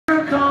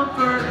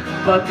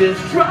but this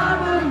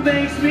drama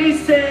makes me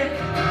sick.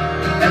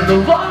 And the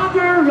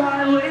longer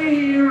I lay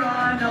here,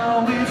 I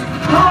know it's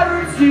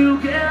harder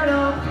to get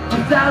up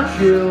without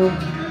you.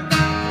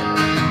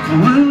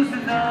 Lose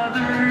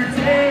another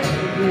day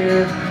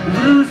here,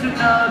 lose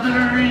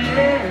another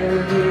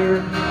year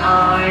here.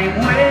 I'm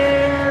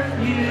with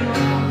you.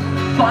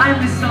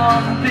 Finally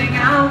something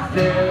out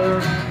there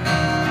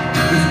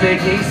is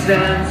making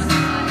sense.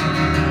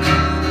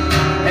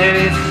 And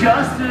it's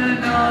just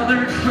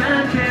another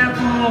trend,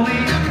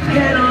 carefully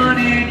head on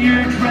in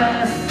your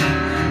dress.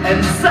 And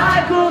the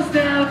cycle's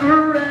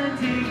never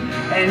ending,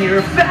 and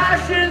your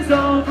fashion's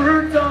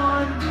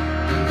overdone.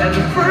 And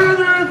the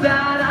further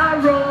that I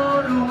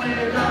run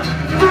away, the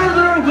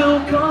further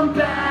we'll come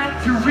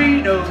back to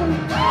Reno.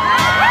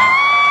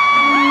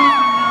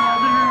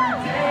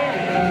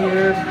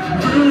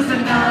 Lose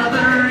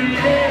another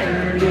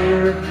year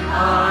here,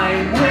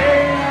 I'm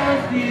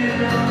with you.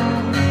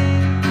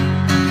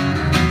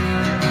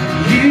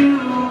 You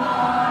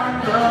are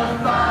the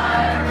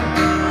fire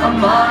on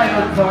my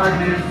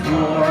apartment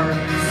floor.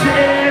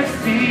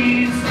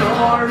 16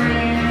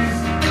 stories,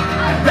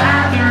 I'd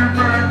rather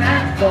burn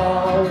than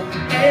fall.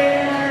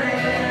 It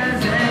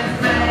isn't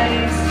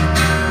fate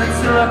that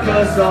took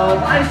us all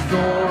by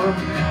storm.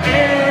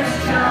 It's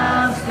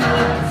just a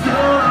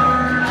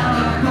turn of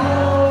the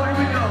chord.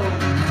 Here we go.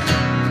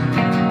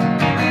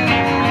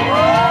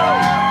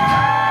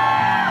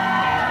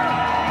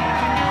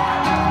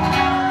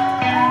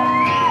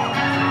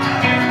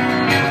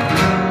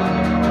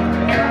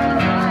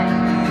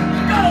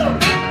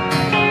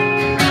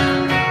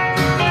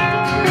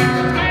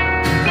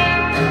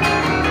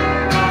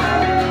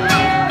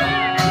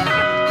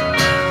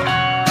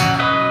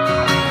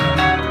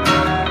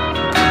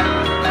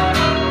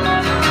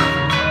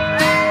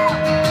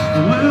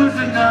 Lose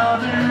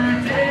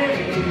another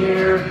day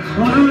here,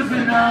 lose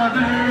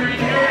another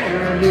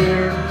year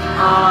here,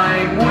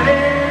 I'm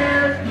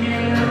with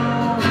you.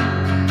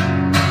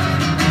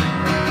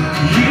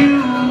 You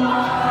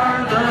are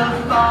the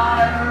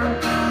fire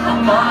on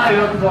my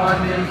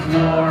apartment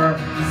floor.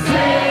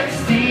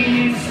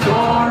 16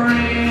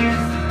 stories,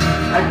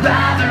 I'd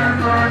rather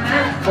burn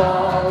than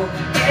fall.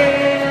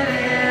 It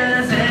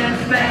isn't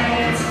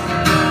fate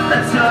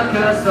that took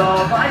us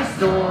all by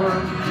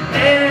storm.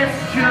 It's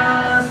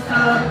just a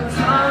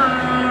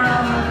turn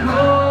of the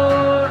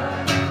chord.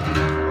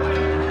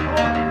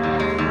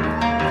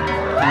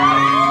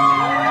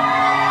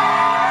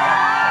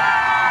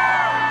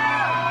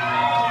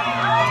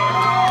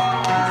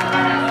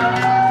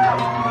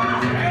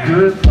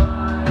 Good.